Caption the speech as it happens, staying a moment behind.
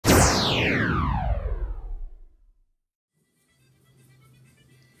Hi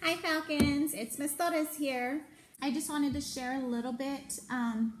Falcons, it's Miss Torres here. I just wanted to share a little bit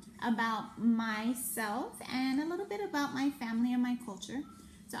about myself and a little bit about my family and my culture.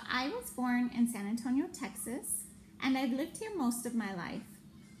 So I was born in San Antonio, Texas, and I've lived here most of my life.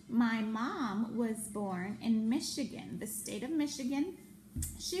 My mom was born in Michigan, the state of Michigan.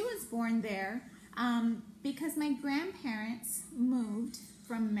 She was born there because my grandparents moved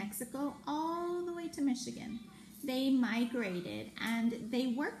from Mexico all the way to Michigan. They migrated and they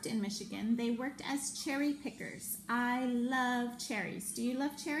worked in Michigan. They worked as cherry pickers. I love cherries. Do you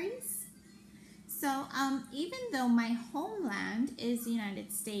love cherries? So even though my homeland is the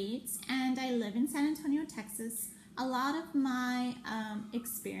United States and I live in San Antonio, Texas, a lot of my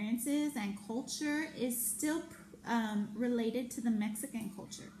experiences and culture is still related to the Mexican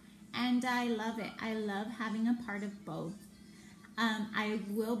culture. And I love it. I love having a part of both. I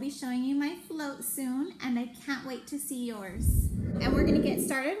will be showing you my float soon, and I can't wait to see yours. And we're going to get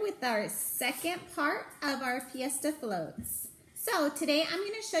started with our second part of our Fiesta floats. So today I'm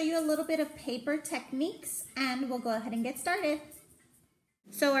going to show you a little bit of paper techniques, and we'll go ahead and get started.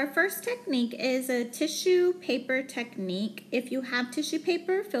 So our first technique is a tissue paper technique. If you have tissue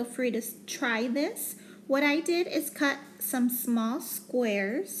paper, feel free to try this. What I did is cut some small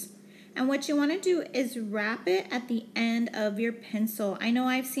squares. And what you want to do is wrap it at the end of your pencil. I know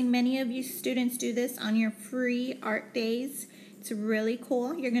I've seen many of you students do this on your free art days. It's really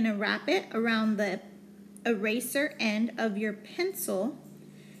cool. You're going to wrap it around the eraser end of your pencil.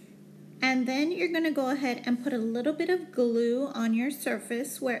 And then you're going to go ahead and put a little bit of glue on your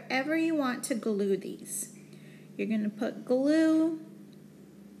surface wherever you want to glue these. You're going to put glue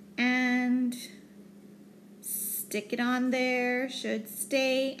and stick it on there, should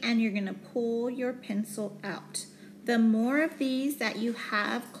stay, and you're going to pull your pencil out. The more of these that you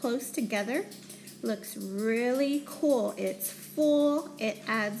have close together, looks really cool. It's full, it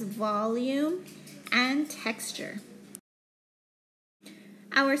adds volume and texture.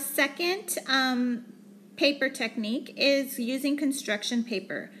 Our second paper technique is using construction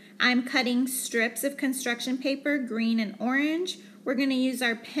paper. I'm cutting strips of construction paper, green and orange. We're going to use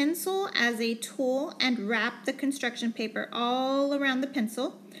our pencil as a tool and wrap the construction paper all around the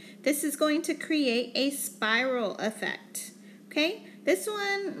pencil. This is going to create a spiral effect. Okay, this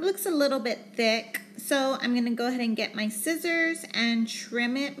one looks a little bit thick, so I'm going to go ahead and get my scissors and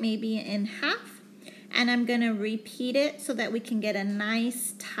trim it maybe in half. And I'm going to repeat it so that we can get a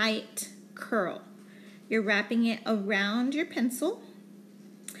nice tight curl. You're wrapping it around your pencil.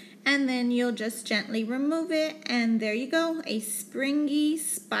 And then you'll just gently remove it, and there you go, a springy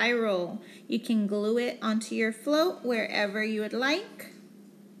spiral. You can glue it onto your float wherever you would like.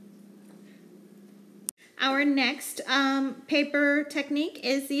 Our next paper technique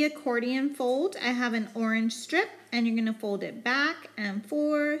is the accordion fold. I have an orange strip, and you're going to fold it back and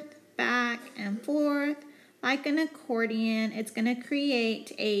forth like an accordion. It's going to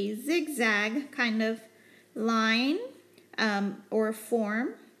create a zigzag kind of line or form.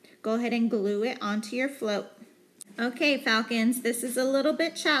 Go ahead and glue it onto your float. Okay, Falcons, this is a little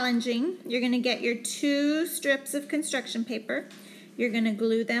bit challenging. You're going to get your 2 strips of construction paper. You're going to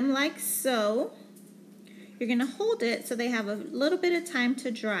glue them like so. You're going to hold it so they have a little bit of time to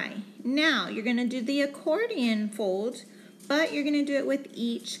dry. Now, you're going to do the accordion fold, but you're going to do it with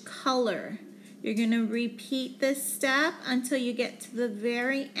each color. You're going to repeat this step until you get to the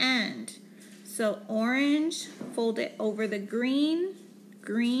very end. So orange, fold it over the green,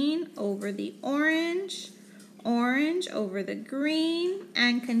 green over the orange, orange over the green,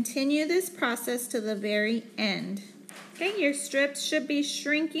 and continue this process to the very end. Okay, your strips should be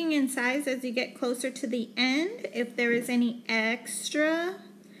shrinking in size as you get closer to the end. If there is any extra,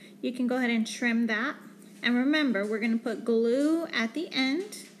 you can go ahead and trim that. And remember, we're going to put glue at the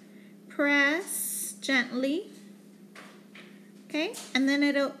end, press gently. Okay, and then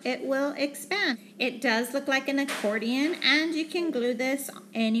it will expand. It does look like an accordion, and you can glue this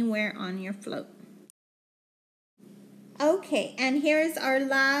anywhere on your float. Okay, and here's our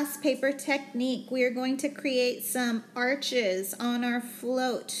last paper technique. We are going to create some arches on our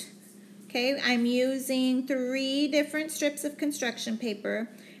float. Okay, I'm using 3 different strips of construction paper,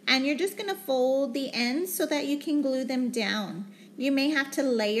 and you're just going to fold the ends so that you can glue them down. You may have to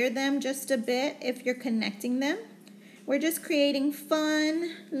layer them just a bit if you're connecting them. We're just creating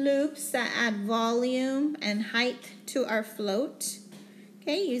fun loops that add volume and height to our float.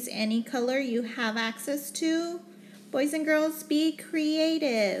 Okay, use any color you have access to. Boys and girls, be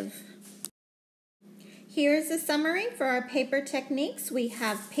creative. Here's a summary for our paper techniques. We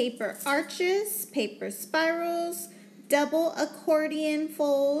have paper arches, paper spirals, double accordion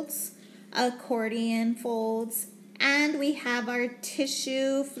folds, accordion folds, and we have our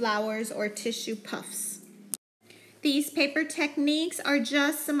tissue flowers or tissue puffs. These paper techniques are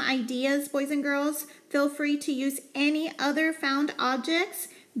just some ideas, boys and girls. Feel free to use any other found objects.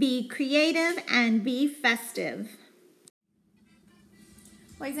 Be creative and be festive.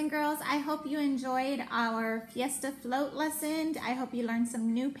 Boys and girls, I hope you enjoyed our Fiesta Float lesson. I hope you learned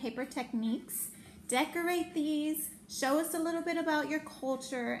some new paper techniques. Decorate these, show us a little bit about your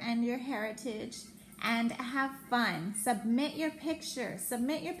culture and your heritage, and have fun. Submit your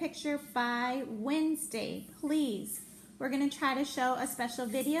picture by Wednesday, please. We're gonna try to show a special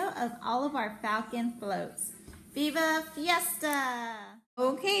video of all of our falcon floats. Viva Fiesta!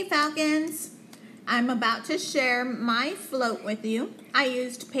 Okay, falcons, I'm about to share my float with you. I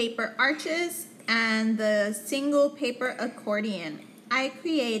used paper arches and the single paper accordion. I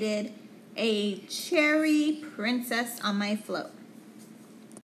created a cherry princess on my float.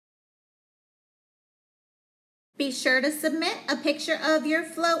 Be sure to submit a picture of your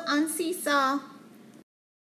float on Seesaw.